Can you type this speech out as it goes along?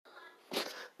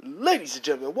Ladies and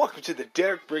gentlemen, welcome to the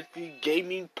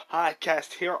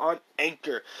Derekbrinkleygamingpodcast here on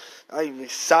Anchor. I am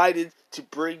excited to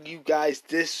bring you guys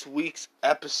this week's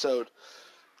episode.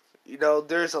 You know,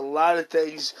 there's a lot of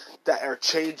things that are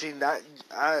changing, not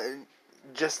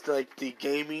just like the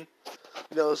gaming,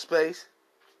 space.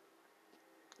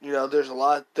 You know, there's a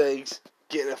lot of things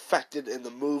getting affected in the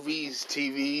movies,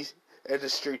 TV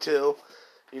industry too,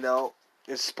 in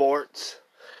sports.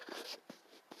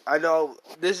 I know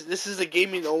this is a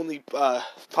gaming only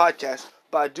podcast,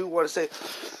 but I do want to say,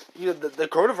 the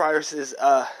coronavirus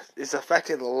is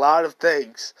affecting a lot of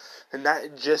things, and not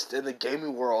just in the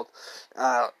gaming world.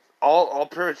 All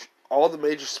the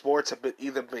major sports have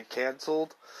either been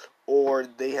canceled or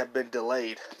they have been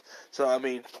delayed. So I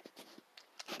mean,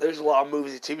 there's a lot of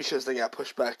movies and TV shows that got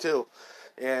pushed back too,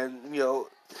 and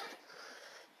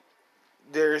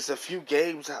there's a few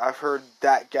games I've heard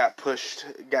that got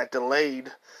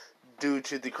delayed due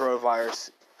to the coronavirus.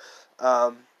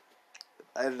 And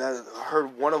I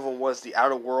heard one of them was the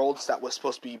Outer Worlds that was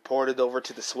supposed to be ported over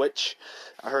to the Switch.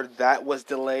 I heard that was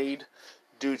delayed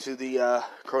due to the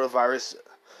coronavirus.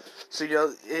 So,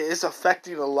 it's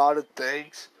affecting a lot of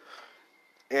things.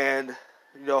 And,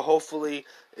 hopefully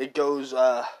it goes,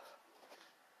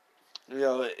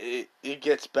 it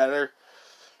gets better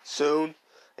soon.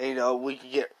 And, we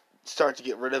can start to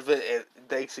get rid of it and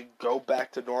things can go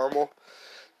back to normal.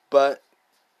 But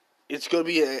it's gonna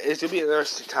be an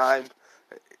interesting time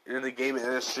in the gaming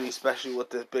industry, especially with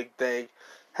this big thing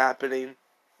happening.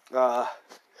 A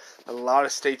lot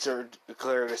of states are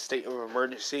declaring a state of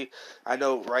emergency. I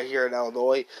know right here in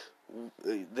Illinois,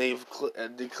 they've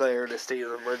declared a state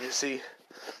of emergency.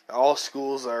 All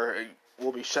schools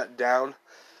will be shut down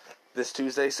this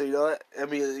Tuesday. So you know what? I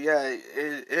mean, yeah,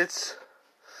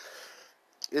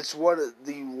 it's one of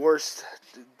the worst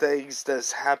things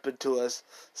that's happened to us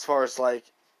as far as like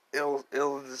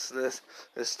illness and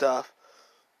stuff.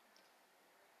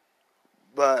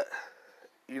 But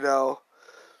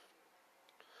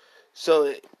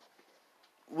so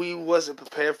we wasn't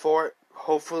prepared for it.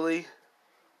 Hopefully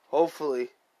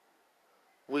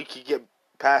we could get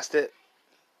past it.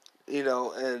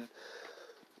 And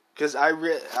because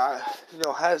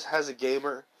as a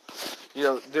gamer,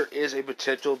 there is a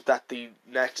potential that the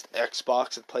next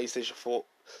Xbox and PS5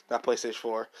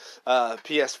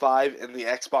 and the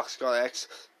Xbox Scarlet X,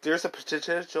 there's a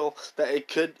potential that it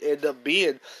could end up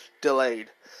being delayed,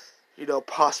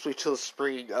 possibly till the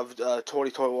spring of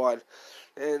 2021.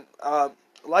 And,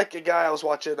 like a guy I was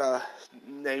watching,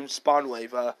 named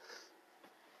Spawnwave, a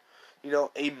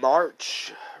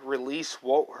March release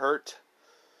won't hurt.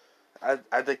 I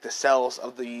think the sales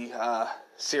of the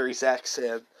Series X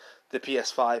and the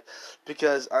PS5,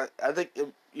 because I think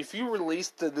if you release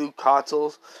the new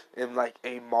consoles in like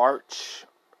a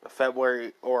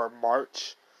February or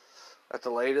March at the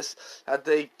latest, I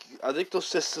think those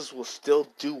systems will still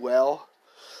do well,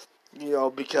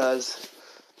 because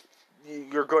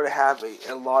you're going to have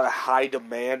a lot of high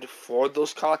demand for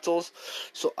those consoles.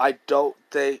 So I don't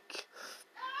think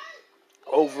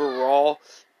overall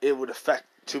it would affect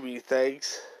too many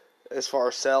things as far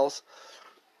as sales.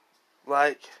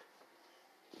 Like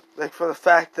for the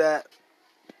fact that,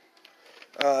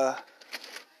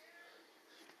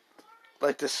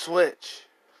 like the Switch,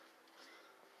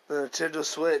 the Nintendo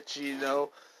Switch,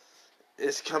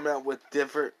 is coming out with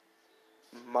different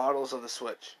models of the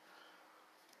Switch.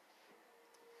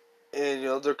 And,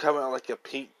 they're coming out like a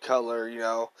pink color,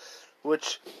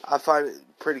 which I find it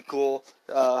pretty cool.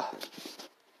 I'm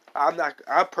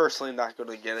personally not going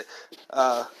to get it.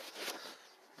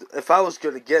 If I was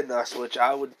going to get a Switch,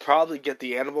 I would probably get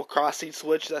the Animal Crossing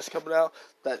Switch that's coming out.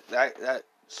 That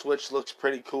Switch looks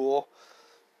pretty cool.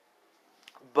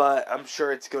 But I'm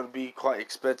sure it's going to be quite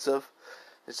expensive.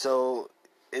 And so,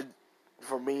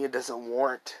 for me, it doesn't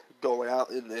warrant going out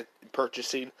and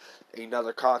purchasing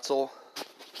another console.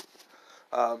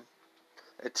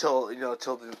 Until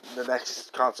the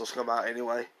next consoles come out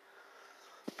anyway.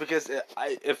 Because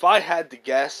if I had to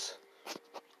guess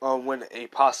on when a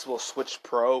possible Switch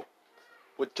Pro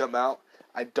would come out,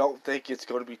 I don't think it's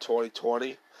going to be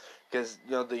 2020, because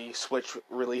the Switch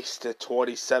released in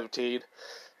 2017,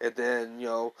 and then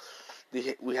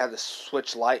we had the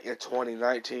Switch Lite in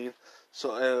 2019.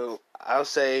 So I'll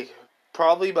say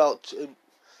probably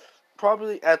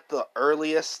at the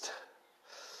earliest,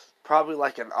 probably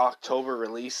like an October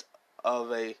release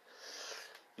of a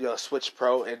Switch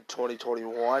Pro in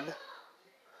 2021.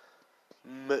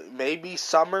 Maybe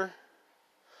summer,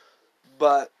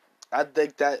 but I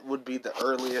think that would be the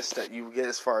earliest that you would get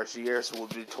as far as years. Would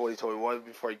be 2021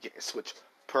 before you get your Switch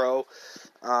Pro.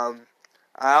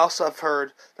 I also have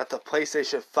heard that the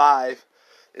PlayStation 5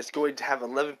 is going to have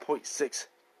 11.6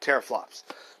 teraflops.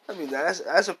 I mean,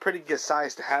 that's a pretty good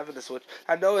size to have in the Switch.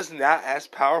 I know it's not as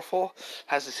powerful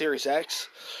as the Series X,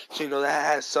 so that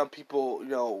has some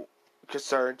people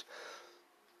concerned.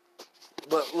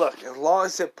 But look, as long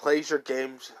as it plays your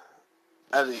games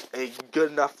at a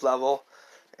good enough level,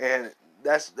 and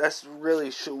that's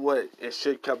really what it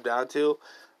should come down to.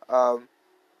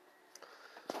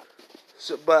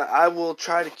 But I will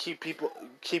try to keep you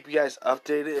guys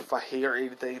updated if I hear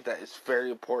anything that is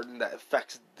very important that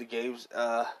affects the games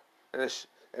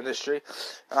industry.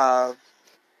 I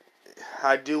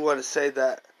do want to say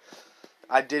that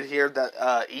I did hear that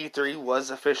E3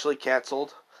 was officially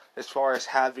canceled as far as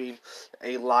having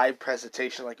a live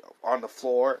presentation like on the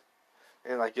floor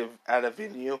and like at a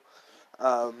venue.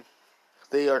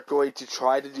 They are going to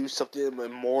try to do something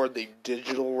in more the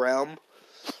digital realm,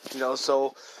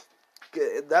 so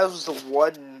that was the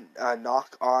one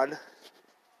knock on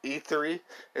E3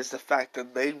 is the fact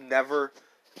that they never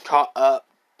caught up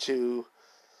to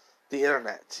the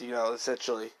internet,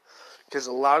 essentially. Because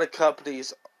a lot of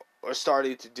companies are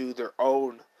starting to do their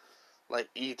own, like,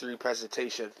 E3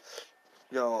 presentation,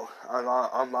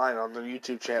 online on their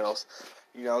YouTube channels.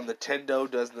 Nintendo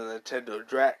does the Nintendo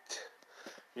Direct.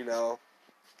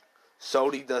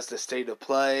 Sony does the State of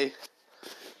Play.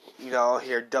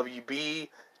 Here WB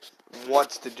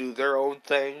wants to do their own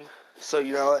thing.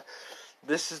 So,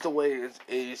 this is the way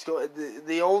it's going.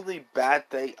 The only bad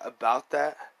thing about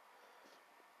that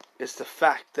is the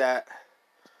fact that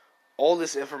all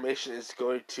this information is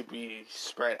going to be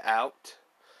spread out.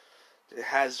 It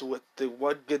has the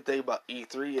one good thing about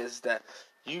E3 is that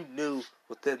you knew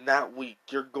within that week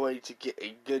you're going to get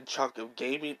a good chunk of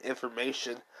gaming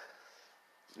information,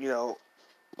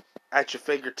 at your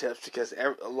fingertips because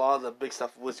a lot of the big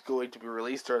stuff was going to be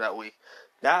released during that week.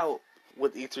 Now,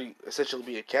 with E3 essentially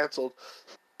being canceled,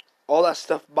 all that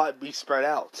stuff might be spread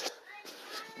out.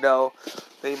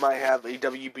 They might have a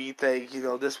WB thing,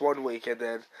 this one week, and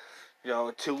then,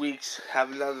 2 weeks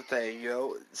have another thing,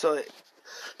 So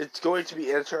it's going to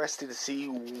be interesting to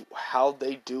see how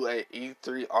they do a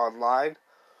E3 online.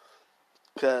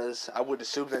 Because I would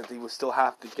assume that they would still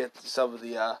have to get some of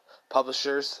the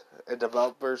publishers and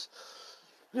developers,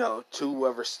 to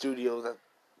whoever studio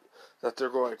that they're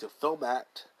going to film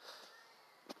at.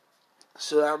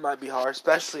 So that might be hard,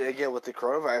 especially again with the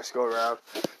coronavirus going around.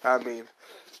 I mean,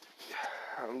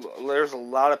 there's a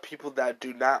lot of people that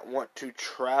do not want to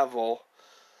travel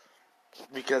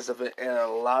because of it, and a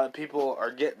lot of people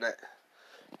are getting it.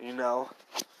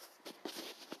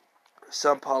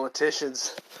 Some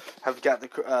politicians have got the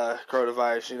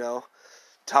coronavirus.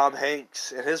 Tom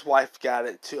Hanks and his wife got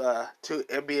it. Two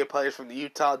NBA players from the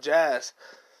Utah Jazz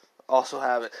also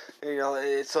have it.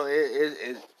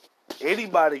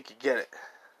 Anybody can get it.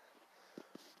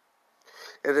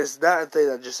 And it's not a thing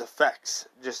that just affects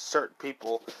just certain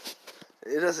people.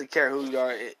 It doesn't care who you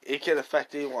are. It can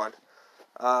affect anyone.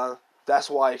 That's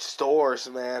why stores,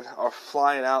 man, are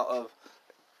flying out of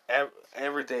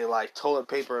everyday, like toilet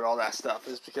paper and all that stuff.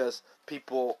 Is because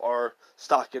people are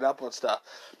stocking up on stuff.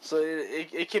 So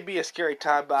it can be a scary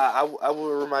time, but I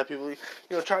will remind people,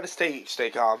 try to stay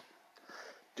calm.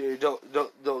 Dude,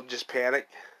 don't just panic.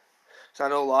 So I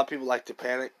know a lot of people like to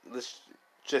panic. Let's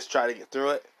just try to get through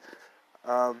it.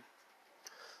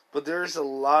 But there's a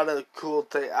lot of cool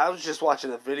things. I was just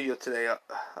watching a video today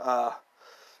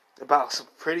about some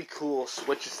pretty cool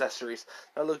Switch accessories.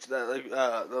 That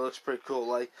looks pretty cool.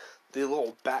 Like the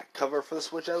little back cover for the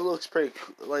Switch. That looks pretty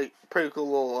cool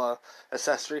little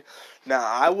accessory.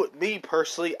 Now, me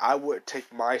personally, I wouldn't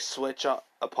take my Switch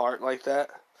apart like that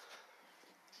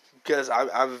because I'm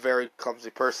a very clumsy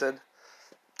person.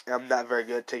 I'm not very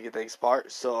good at taking things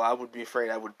apart, so I would be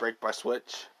afraid I would break my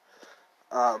Switch.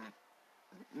 Now,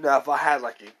 if I had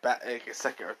like a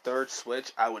second or third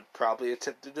Switch, I would probably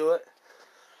attempt to do it.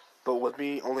 But with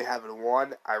me only having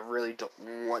one, I really don't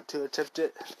want to attempt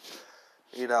it.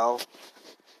 And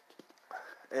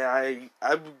I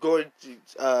am going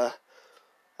to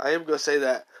say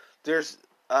that there's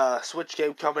a Switch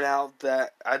game coming out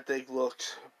that I think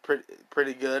looks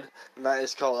pretty good, and that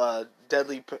is called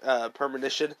Deadly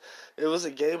Premonition. It was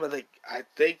a game I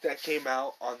think that came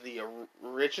out on the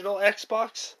original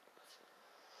Xbox.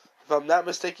 If I'm not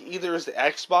mistaken, either is the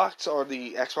Xbox or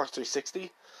the Xbox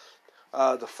 360.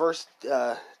 The first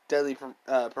Deadly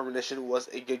Premonition was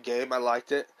a good game. I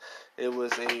liked it. It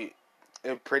was a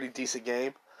pretty decent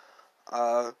game.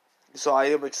 So I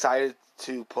am excited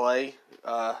to play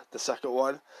the second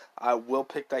one. I will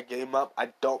pick that game up. I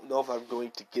don't know if I'm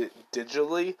going to get it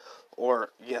digitally or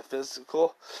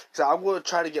physical. So I'm going to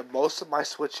try to get most of my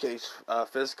Switch games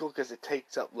physical because it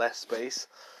takes up less space.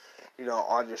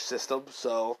 on your system.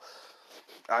 So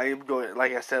I am going,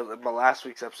 like I said in my last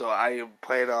week's episode, I am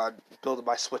planning on building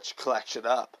my Switch collection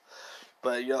up.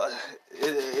 But,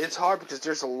 it's hard because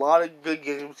there's a lot of good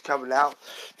games coming out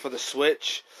for the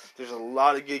Switch. There's a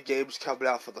lot of good games coming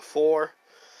out for the 4.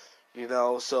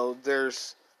 So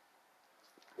there's,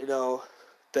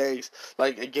 things.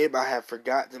 Like a game I have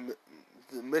forgotten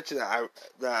to mention that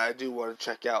I do want to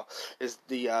check out is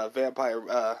the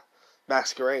Vampire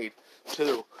Masquerade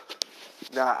 2.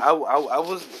 Now,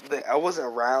 I wasn't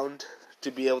around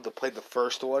to be able to play the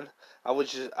first one. I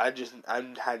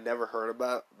had never heard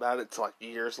about it until like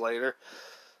years later.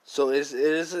 So it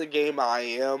is a game I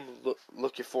am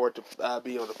looking forward to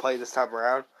being able to play this time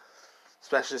around,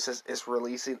 especially since it's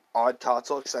releasing on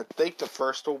console. Because I think the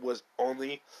first one was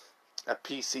only a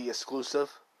PC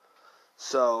exclusive.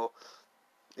 So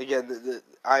again,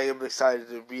 I am excited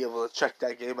to be able to check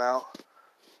that game out.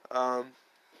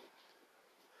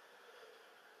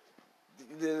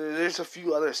 There's a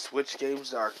few other Switch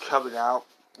games that are coming out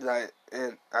that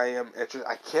I am interested.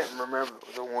 I can't remember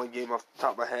the one game off the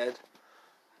top of my head.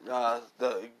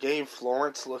 The game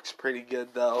Florence looks pretty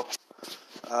good though.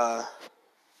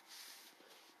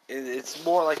 It's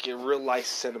more like a real life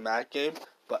cinematic game.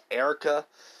 But Erica,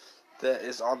 that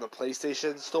is on the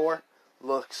PlayStation Store,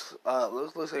 looks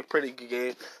like a pretty good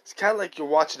game. It's kind of like you're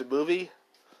watching a movie,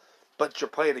 but you're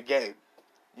playing a game.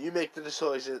 You make the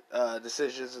decisions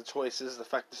and choices that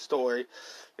affect the story.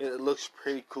 It looks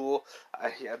pretty cool. I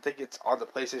think it's on the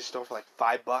PlayStation Store for like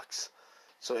 $5.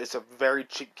 So it's a very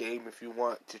cheap game if you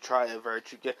want to try a very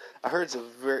cheap game. I heard it's a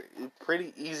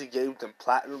pretty easy game to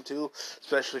platinum too,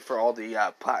 especially for all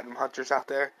the platinum hunters out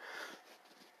there.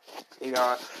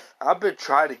 I've been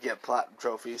trying to get platinum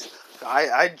trophies.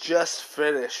 I just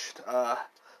finished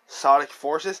Sonic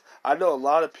Forces. I know a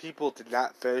lot of people did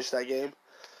not finish that game.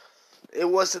 It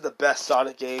wasn't the best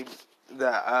Sonic game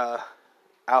that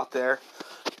out there.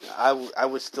 I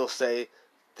would still say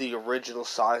the original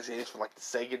Sonic games from like the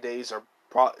Sega days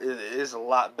is a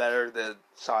lot better than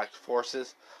Sonic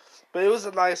Forces. But it was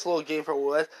a nice little game for what it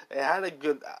was. It had a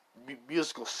good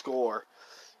musical score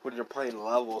when you're playing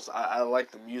levels. I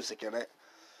like the music in it.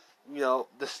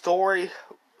 The story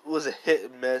was a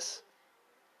hit and miss.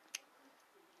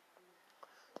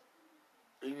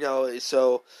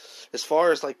 So as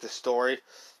far as like the story,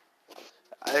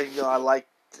 I like.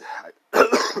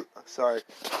 Sorry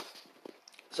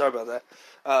about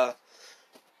that.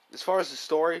 As far as the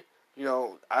story,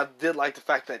 I did like the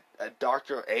fact that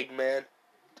Dr. Eggman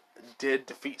did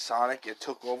defeat Sonic and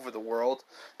took over the world,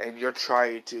 and you're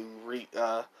trying to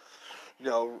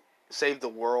save the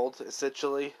world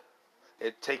essentially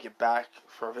and take it back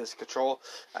from his control.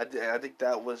 I think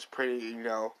that was pretty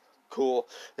cool,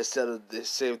 instead of the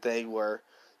same thing where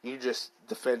you just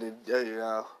defended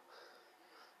Dr.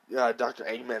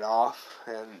 Eggman off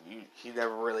and he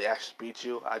never really actually beat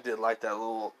you. I did like that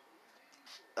little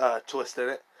twist in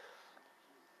it.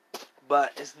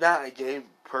 But it's not a game,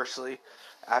 personally,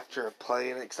 after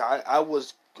playing it. Because I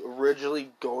was originally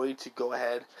going to go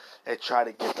ahead and try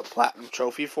to get the Platinum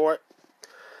Trophy for it.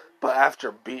 But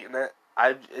after beating it,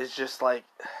 it's just like...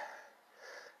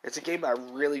 It's a game I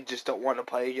really just don't want to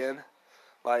play again.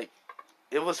 Like,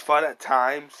 it was fun at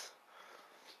times,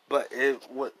 but the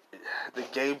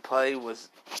gameplay was...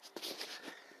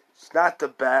 It's not the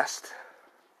best.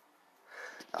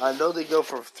 I know they go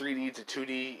from 3D to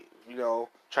 2D,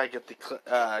 try to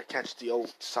get catch the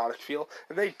old Sonic feel,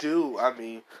 and they do. I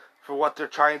mean, for what they're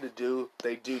trying to do,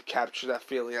 they do capture that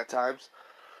feeling at times.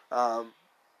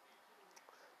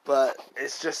 But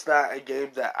it's just not a game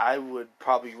that I would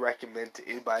probably recommend to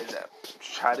anybody that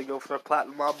try to go for a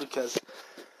platinum mod, because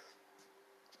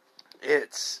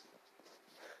it's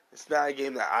not a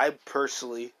game that I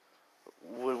personally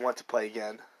would want to play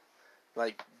again.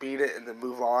 Like, beat it and then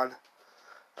move on.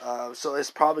 So it's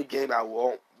probably a game I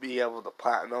won't be able to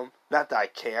platinum. Not that I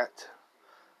can't.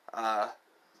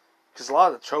 Because a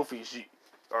lot of the trophies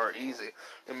are easy.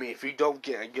 I mean, if you don't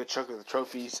get a good chunk of the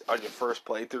trophies on your first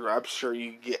playthrough, I'm sure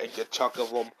you get a good chunk of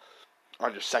them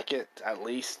on your second, at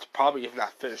least. Probably, if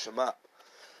not, finish them up.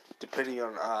 Depending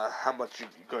on how much you're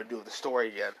going to do with the story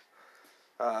again.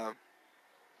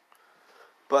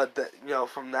 But,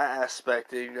 from that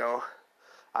aspect,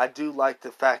 I do like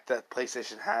the fact that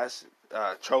PlayStation has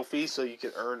trophies, so you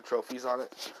can earn trophies on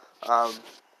it.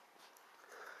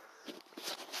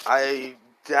 I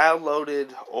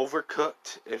downloaded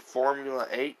Overcooked and Formula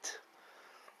 8,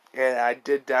 and I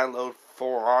did download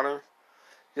For Honor.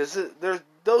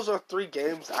 Those are 3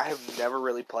 games I have never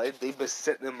really played. They've been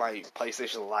sitting in my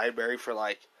PlayStation library for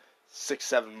like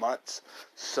 6-7 months,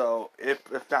 so if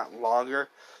not longer.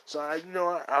 So I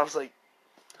was like,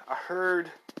 I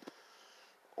heard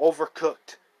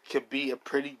Overcooked can be a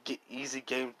pretty easy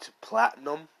game to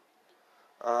platinum.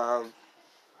 I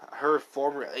heard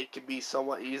Formula 8 can be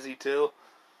somewhat easy too.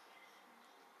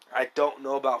 I don't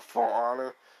know about For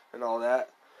Honor and all that.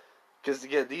 Because,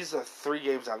 again, these are 3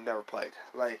 games I've never played.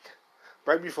 Like,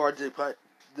 right before I did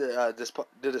this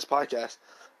podcast,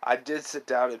 I did sit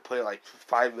down and play like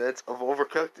 5 minutes of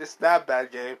Overcooked. It's not a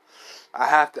bad game. I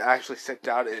have to actually sit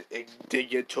down and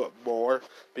dig into it more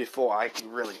before I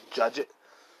can really judge it.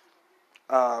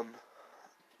 I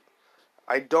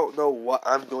don't know what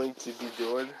I'm going to be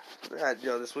doing.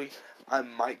 This week I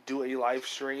might do a live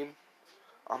stream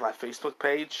on my Facebook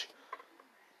page.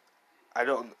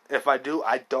 If I do,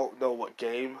 I don't know what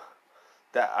game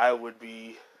that I would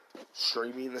be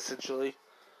streaming, essentially.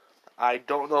 I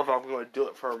don't know if I'm going to do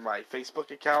it for my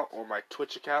Facebook account or my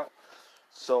Twitch account.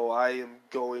 So I am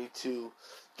going to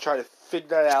try to figure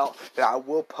that out. And I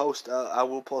will post an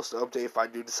update if I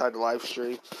do decide to live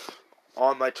stream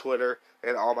on my Twitter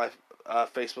and on my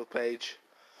Facebook page.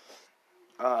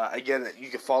 Again, you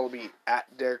can follow me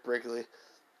at Derek Brinkley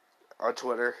on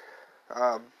Twitter.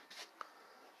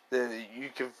 Then you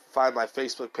can find my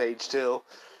Facebook page too.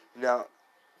 Now,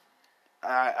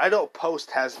 I don't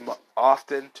post as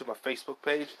often to my Facebook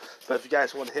page, but if you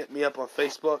guys want to hit me up on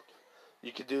Facebook,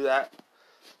 you can do that.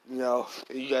 You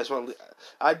guys want to.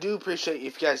 I do appreciate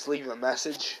if you guys leave a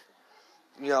message,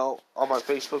 on my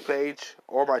Facebook page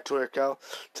or my Twitter account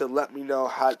to let me know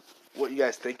what you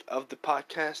guys think of the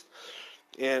podcast,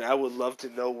 and I would love to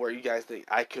know where you guys think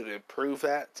I could improve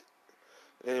at,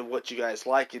 and what you guys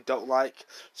like and don't like,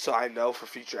 so I know for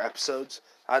future episodes.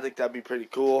 I think that'd be pretty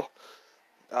cool.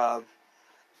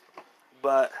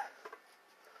 But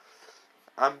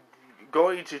I'm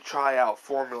going to try out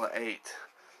Formula 8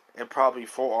 and probably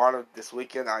For Honor this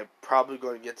weekend. I'm probably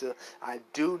going to get to. I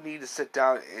do need to sit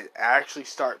down and actually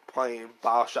start playing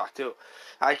BioShock 2.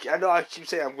 I know I keep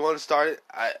saying I'm going to start it.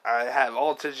 I have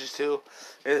all intentions to.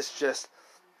 It's just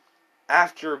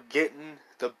after getting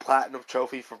the Platinum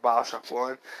Trophy for BioShock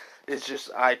 1, it's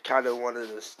just I kind of wanted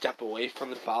to step away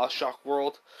from the BioShock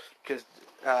world. Because,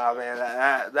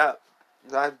 that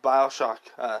BioShock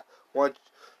 1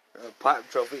 Platinum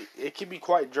Trophy, it can be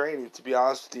quite draining, to be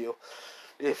honest with you.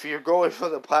 If you're going for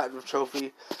the Platinum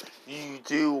Trophy, you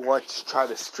do want to try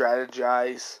to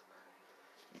strategize,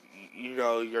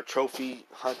 your trophy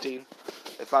hunting.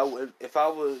 If I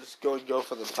was going to go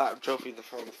for the Platinum Trophy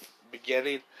from the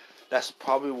beginning, that's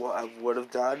probably what I would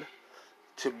have done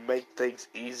to make things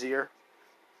easier.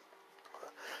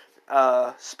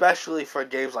 Especially for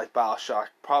games like BioShock,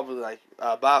 probably like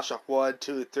BioShock 1,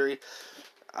 2, and 3,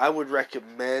 I would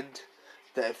recommend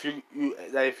that if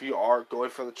you are going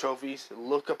for the trophies,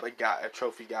 look up a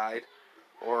trophy guide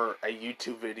or a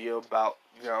YouTube video about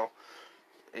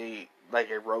a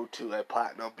road to a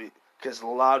platinum, because a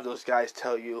lot of those guys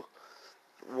tell you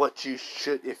what you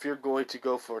should. If you're going to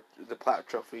go for the platinum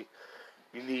trophy,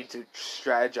 you need to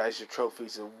strategize your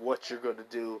trophies and what you're going to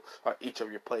do on each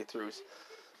of your playthroughs.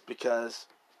 Because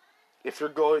if you're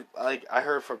going, like I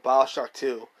heard for BioShock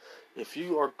 2, if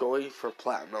you are going for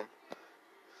platinum,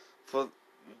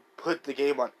 put the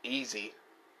game on easy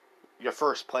your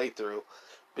first playthrough,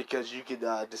 because you can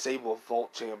disable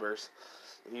vault chambers,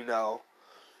 and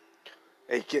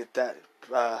get that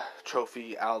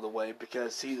trophy out of the way.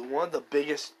 Because see, one of the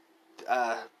biggest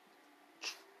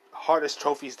hardest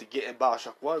trophies to get in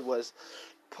BioShock 1 was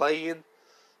playing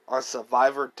on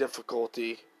survivor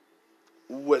difficulty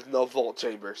with no vault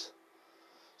chambers.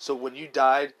 So when you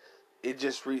died, it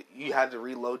just you had to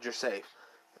reload your save.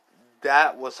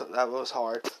 That was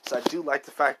hard. So I do like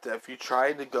the fact that if you're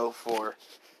trying to go for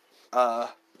the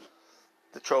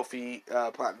trophy,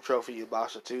 platinum trophy in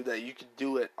BioShock 2, that you can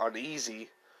do it on easy,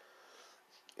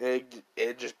 and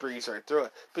it just breeze right through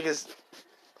it. Because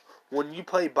when you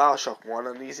play BioShock 1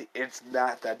 on easy, it's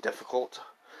not that difficult.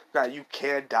 Now, you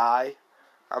can die.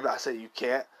 I'm not saying you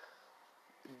can't.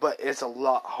 But it's a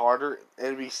lot harder.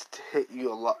 Enemies hit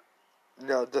you a lot.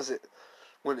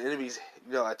 When enemies,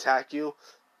 attack you,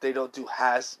 they don't do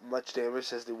as much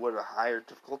damage as they would at higher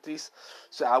difficulties.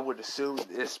 So I would assume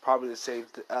it's probably the same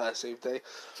thing.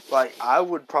 Like, I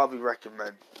would probably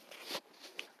recommend,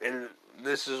 and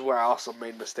this is where I also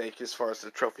made a mistake as far as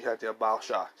the trophy hunting on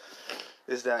BioShock,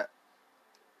 is that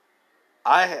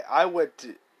I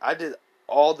did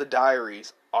all the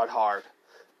diaries on hard.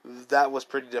 That was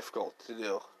pretty difficult to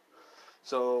do.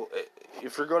 So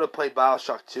if you're going to play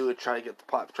BioShock 2 and try to get the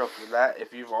platinum trophy for that,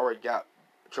 if you've already got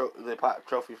the platinum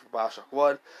trophy for BioShock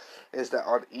 1, is that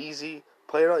on easy,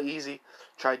 play it on easy,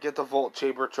 try to get the vault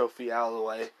chamber trophy out of the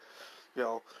way.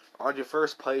 On your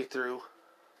first playthrough,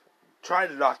 try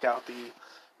to knock out the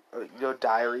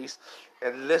diaries.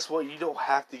 And this one, you don't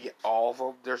have to get all of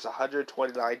them. There's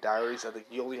 129 diaries. I think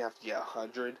you only have to get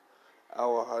 100 out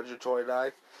of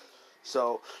 129.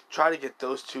 So try to get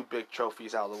those two big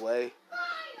trophies out of the way.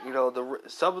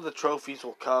 Some of the trophies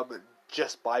will come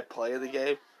just by playing the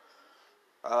game.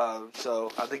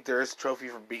 So I think there is a trophy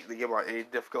for beating the game on any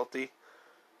difficulty,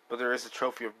 but there is a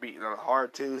trophy of beating on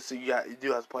hard too. So you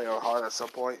do have to play on hard at some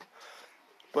point.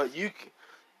 But you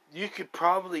could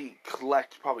probably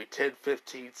collect 10,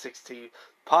 15, 16,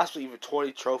 possibly even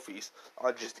 20 trophies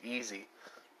on just easy,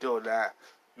 doing that,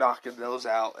 knocking those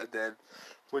out, and then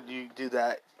when you do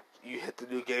that, you hit the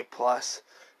new game plus,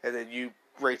 and then you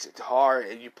raise it to hard,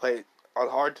 and you play it on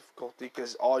hard difficulty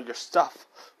because all your stuff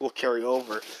will carry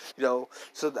over,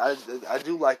 So I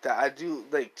do like that. I do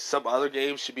think some other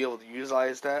games should be able to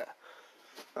utilize that.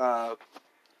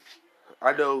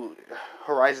 I know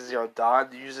Horizon Zero Dawn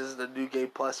uses the new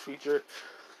game plus feature,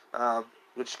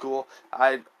 which is cool.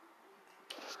 I've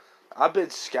been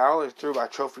scouring through my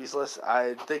trophies list.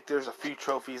 I think there's a few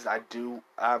trophies I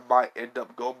might end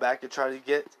up going back and trying to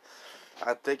get.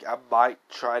 I think I might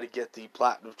try to get the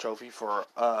Platinum Trophy for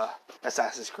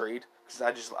Assassin's Creed,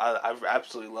 because I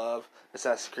absolutely love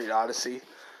Assassin's Creed Odyssey.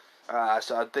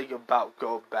 So I'm thinking about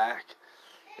going back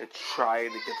and trying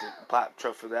to get the Platinum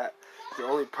Trophy for that. The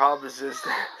only problem is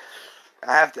that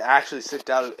I have to actually sit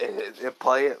down and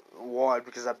play it, one,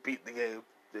 because I've beaten the game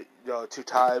 2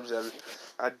 times, and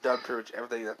I've done pretty much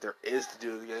everything that there is to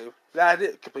do in the game. Now, I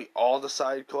didn't complete all the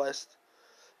side quests.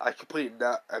 I completed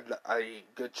a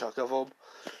good chunk of them,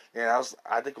 and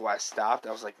I think when I stopped,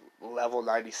 I was like level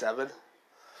 97.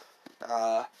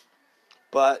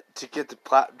 But to get the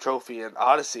Platinum Trophy in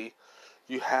Odyssey,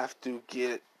 you have to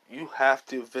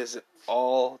visit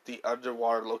all the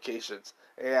underwater locations,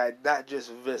 and not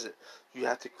just visit. You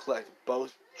have to collect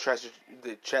both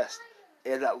the chest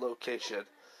and that location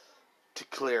to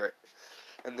clear it.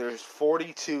 And there's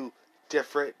 42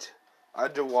 different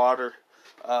underwater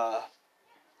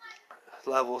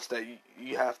levels that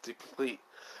you have to complete.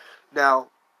 Now,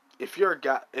 if you're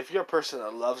a person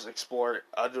that loves exploring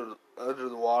under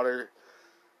the water,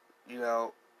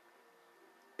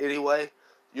 anyway,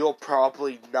 you'll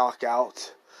probably knock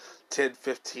out 10,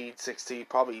 15, 16,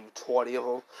 probably even 20 of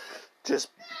them just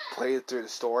playing through the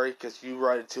story, because you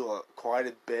run into quite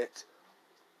a bit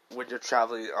when you're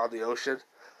traveling on the ocean.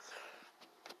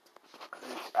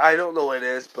 I don't know what it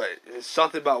is, but it's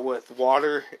something about with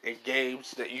water and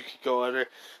games that you can go under.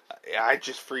 I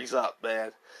just freeze up,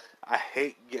 man. I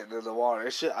hate getting in the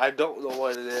water. I don't know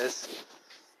what it is,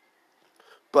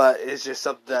 but it's just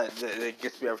something that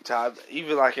gets me every time.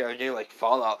 Even like in a game like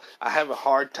Fallout, I have a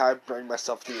hard time bringing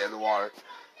myself to get in the water.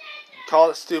 Call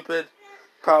it stupid,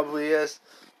 probably is,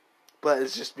 but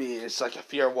it's just me. It's like a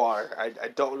fear of water. I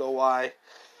don't know why.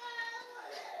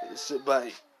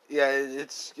 But yeah,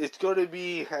 it's going to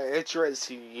be an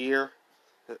interesting year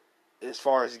as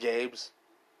far as games,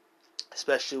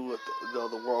 especially with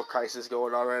the world crisis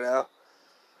going on right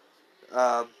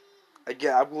now.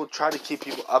 Again, I'm going to try to keep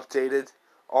people updated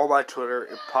on my Twitter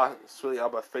and possibly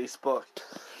on my Facebook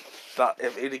about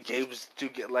if any games do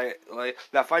get late.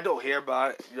 Now, if I don't hear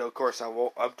about it, of course I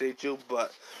won't update you,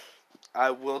 but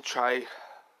I will try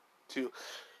to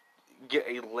get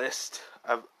a list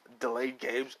of delayed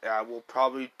games, and I will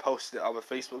probably post it on my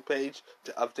Facebook page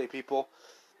to update people.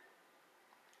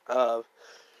 But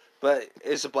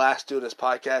it's a blast doing this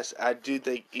podcast. I do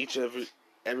thank each and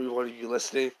every one of you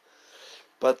listening.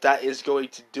 But that is going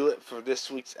to do it for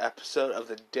this week's episode of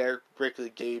the Derek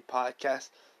Brinkley Gaming Podcast,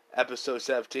 episode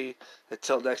 17.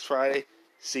 Until next Friday,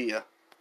 see ya.